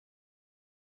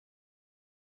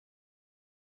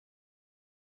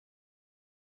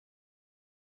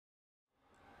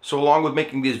So along with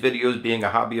making these videos being a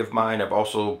hobby of mine, I've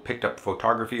also picked up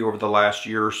photography over the last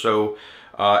year or so.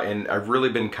 And I've really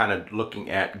been kind of looking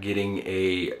at getting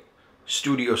a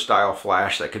studio style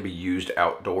flash that could be used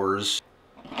outdoors.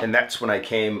 And that's when I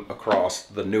came across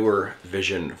the Neewer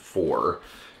Vision 4.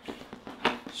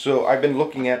 So I've been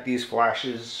looking at these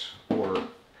flashes, or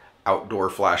outdoor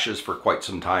flashes, for quite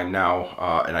some time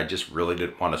now. And I just really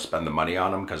didn't want to spend the money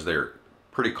on them because they're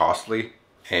pretty costly.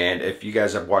 And if you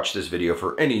guys have watched this video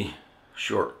for any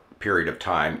short period of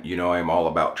time, you know I'm all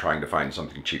about trying to find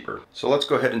something cheaper. So let's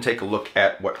go ahead and take a look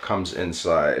at what comes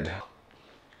inside.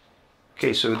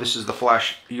 Okay, so this is the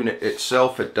flash unit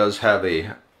itself. It does have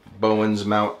a Bowens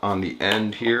mount on the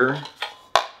end here.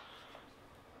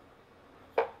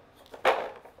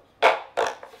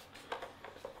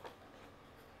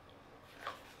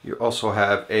 You also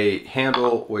have a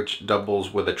handle which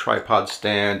doubles with a tripod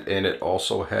stand, and it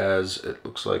also has, it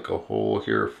looks like, a hole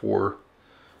here for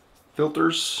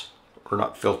filters, or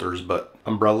not filters, but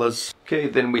umbrellas. Okay,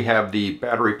 then we have the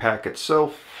battery pack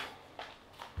itself,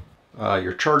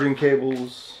 your charging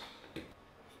cables,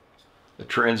 the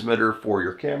transmitter for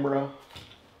your camera,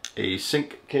 a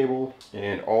sync cable,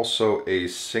 and also a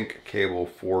sync cable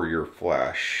for your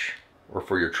flash, or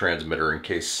for your transmitter in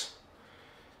case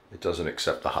it doesn't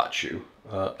accept the hot shoe.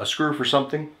 A screw for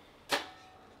something,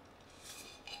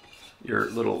 your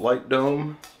little light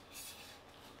dome,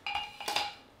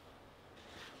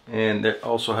 and it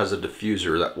also has a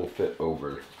diffuser that will fit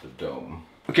over the dome.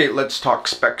 Okay, let's talk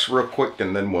specs real quick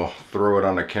and then we'll throw it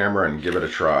on the camera and give it a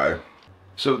try.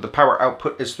 So the power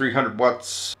output is 300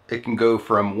 watts. It can go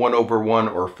from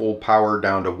 1/1 or full power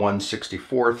down to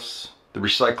 1/64. The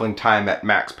recycling time at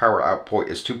max power output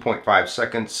is 2.5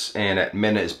 seconds and at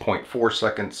min is 0.4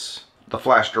 seconds. The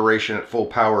flash duration at full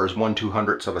power is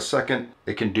 1/200th of a second.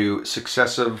 It can do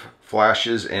successive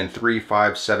flashes in 3,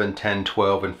 5, 7, 10,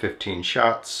 12, and 15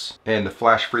 shots. And the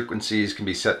flash frequencies can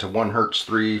be set to 1 Hz,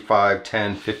 3, 5,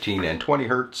 10, 15, and 20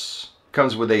 Hz.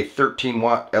 Comes with a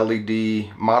 13-watt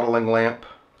LED modeling lamp.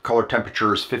 Color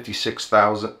temperature is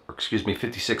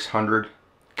 5600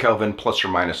 Kelvin plus or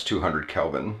minus 200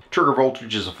 Kelvin. Trigger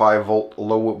voltage is a 5-volt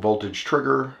low voltage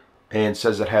trigger, and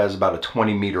says it has about a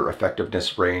 20-meter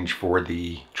effectiveness range for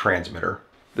the transmitter.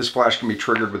 This flash can be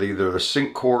triggered with either the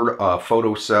sync cord, a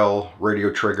photocell, radio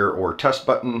trigger, or test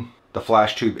button. The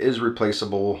flash tube is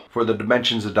replaceable. For the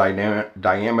dimensions, the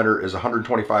diameter is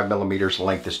 125 millimeters,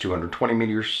 length is 220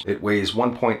 meters. It weighs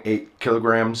 1.8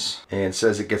 kilograms and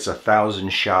says it gets 1,000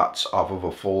 shots off of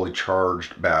a fully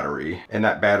charged battery. And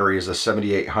that battery is a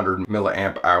 7800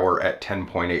 milliamp hour at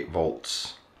 10.8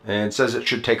 volts. And it says it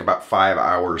should take about 5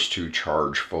 hours to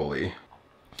charge fully.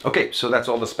 Okay, so that's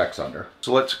all the specs under.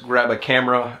 So let's grab a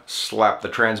camera, slap the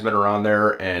transmitter on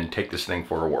there, and take this thing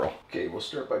for a whirl. Okay, we'll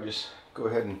start by just go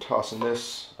ahead and tossing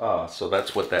this. So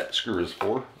that's what that screw is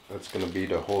for. That's going to be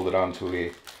to hold it onto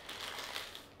a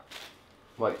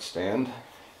light stand.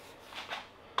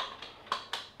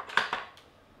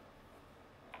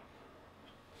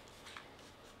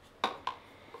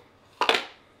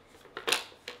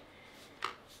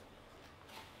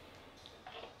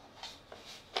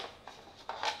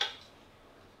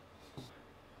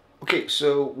 Okay,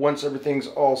 so once everything's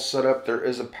all set up, there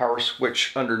is a power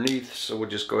switch underneath, so we'll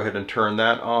just go ahead and turn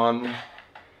that on.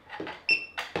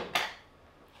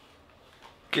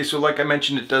 Okay, so like I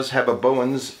mentioned, it does have a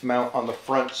Bowens mount on the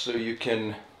front, so you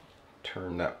can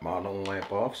turn that model lamp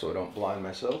off so I don't blind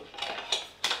myself.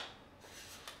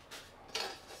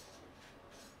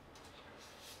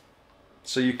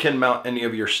 So you can mount any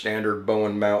of your standard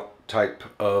Bowens mount type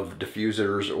of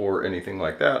diffusers or anything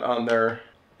like that on there.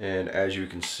 And as you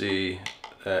can see,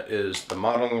 that is the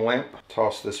modeling lamp.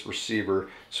 Toss this receiver.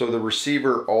 So the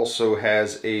receiver also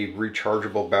has a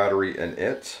rechargeable battery in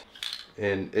it.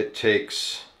 And it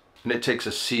takes a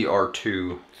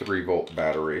CR2 3-volt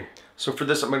battery. So for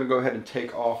this, I'm going to go ahead and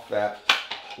take off that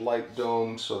light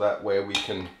dome so that way we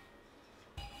can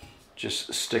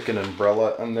just stick an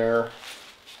umbrella in there.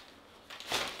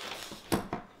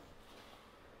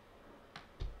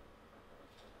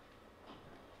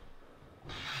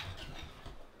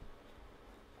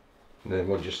 And then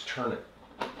we'll just turn it.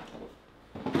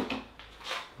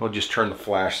 We'll just turn the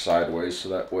flash sideways so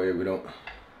that way we don't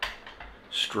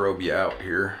strobe you out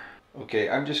here. Okay,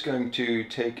 I'm just going to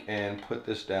take and put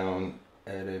this down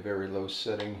at a very low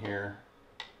setting here.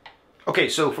 Okay,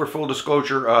 so for full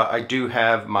disclosure, I do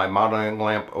have my modeling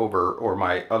lamp over, or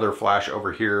my other flash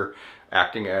over here,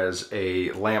 acting as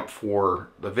a lamp for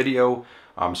the video.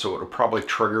 So it'll probably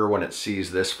trigger when it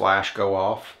sees this flash go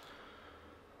off.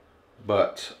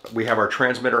 But we have our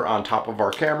transmitter on top of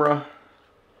our camera.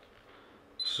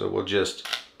 So we'll just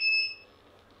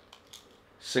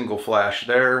single flash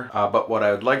there. But what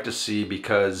I would like to see,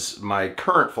 because my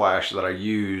current flash that I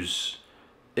use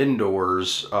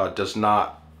indoors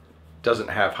doesn't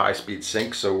have high-speed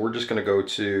sync, so we're just going to go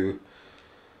to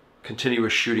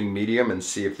continuous shooting medium and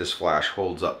see if this flash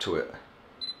holds up to it.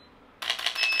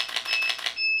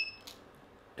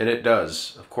 And it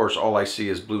does. Of course, all I see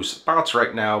is blue spots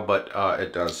right now, but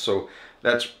it does. So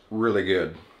that's really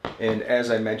good. And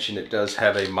as I mentioned, it does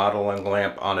have a modeling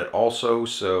lamp on it also.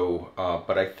 So,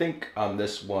 but I think on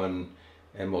this one,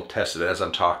 and we'll test it as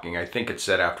I'm talking, I think it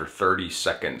said after 30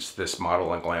 seconds, this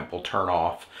modeling lamp will turn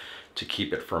off to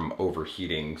keep it from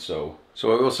overheating. So I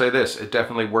will say this, it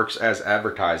definitely works as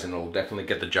advertised and it'll definitely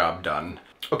get the job done.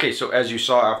 Okay, so as you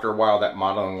saw, after a while, that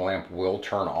modeling lamp will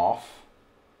turn off.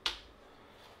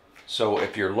 So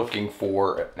if you're looking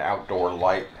for an outdoor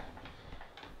light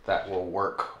that will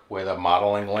work with a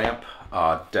modeling lamp,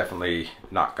 definitely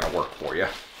not going to work for you.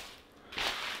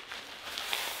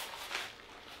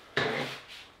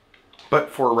 But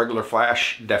for a regular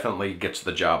flash, definitely gets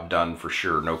the job done for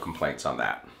sure. No complaints on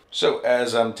that. So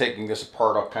as I'm taking this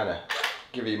apart, I'll kind of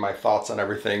give you my thoughts on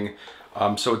everything.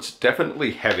 So it's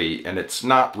definitely heavy, and it's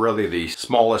not really the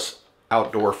smallest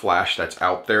outdoor flash that's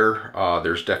out there.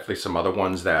 There's definitely some other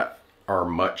ones that are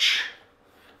much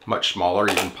smaller,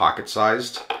 even pocket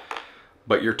sized,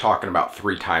 but you're talking about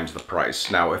 3 times the price.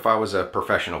 Now, if I was a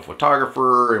professional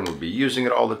photographer and would be using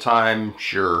it all the time,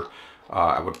 sure,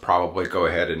 I would probably go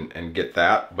ahead and get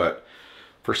that. But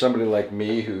for somebody like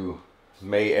me who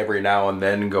may every now and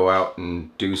then go out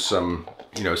and do some,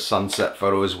 you know, sunset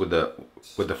photos with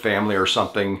the family or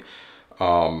something,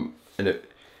 and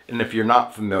if you're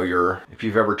not familiar, if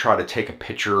you've ever tried to take a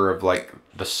picture of like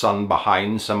the sun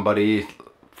behind somebody,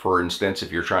 for instance,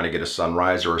 if you're trying to get a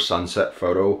sunrise or a sunset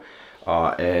photo,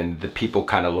 and the people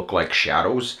kind of look like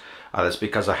shadows, that's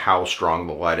because of how strong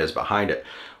the light is behind it.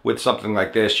 With something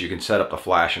like this, you can set up the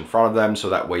flash in front of them, so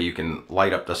that way you can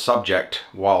light up the subject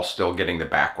while still getting the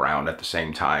background at the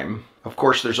same time. Of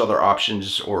course, there's other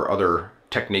options or other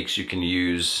techniques you can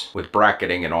use with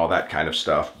bracketing and all that kind of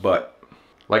stuff, but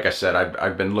like I said,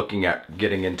 I've been looking at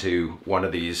getting into one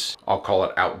of these, I'll call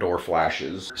it outdoor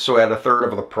flashes. So at 1/3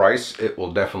 of the price, it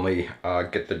will definitely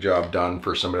get the job done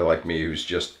for somebody like me who's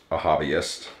just a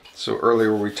hobbyist. So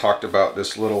earlier we talked about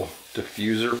this little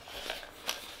diffuser.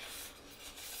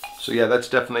 So yeah, that's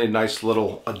definitely a nice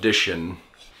little addition.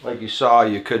 Like you saw,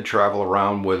 you could travel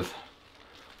around with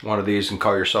one of these and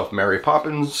call yourself Mary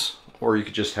Poppins, or you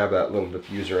could just have that little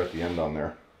diffuser at the end on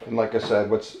there. And like I said,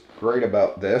 what's great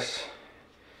about this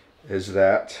is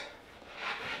that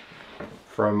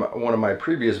from one of my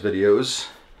previous videos,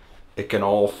 it can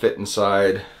all fit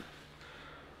inside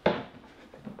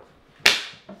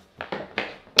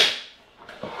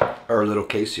our little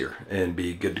case here and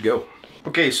be good to go.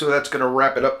 Okay, so that's going to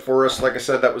wrap it up for us. Like I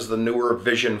said, that was the newer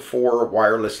Vision 4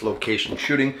 wireless location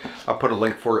shooting. I'll put a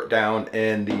link for it down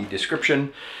in the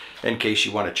description in case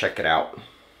you want to check it out.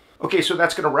 Okay, so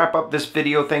that's going to wrap up this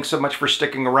video. Thanks so much for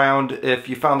sticking around. If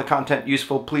you found the content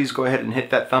useful, please go ahead and hit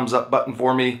that thumbs up button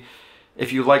for me.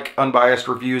 If you like unbiased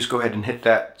reviews, go ahead and hit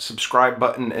that subscribe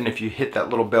button, and if you hit that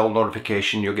little bell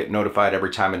notification, you'll get notified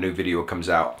every time a new video comes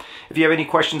out. If you have any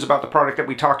questions about the product that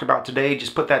we talked about today,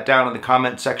 just put that down in the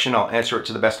comment section. I'll answer it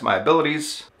to the best of my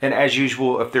abilities. And as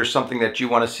usual, if there's something that you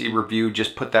want to see reviewed,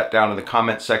 just put that down in the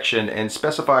comment section and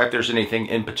specify if there's anything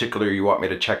in particular you want me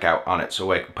to check out on it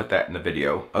so I can put that in the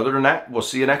video. Other than that, we'll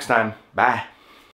see you next time. Bye.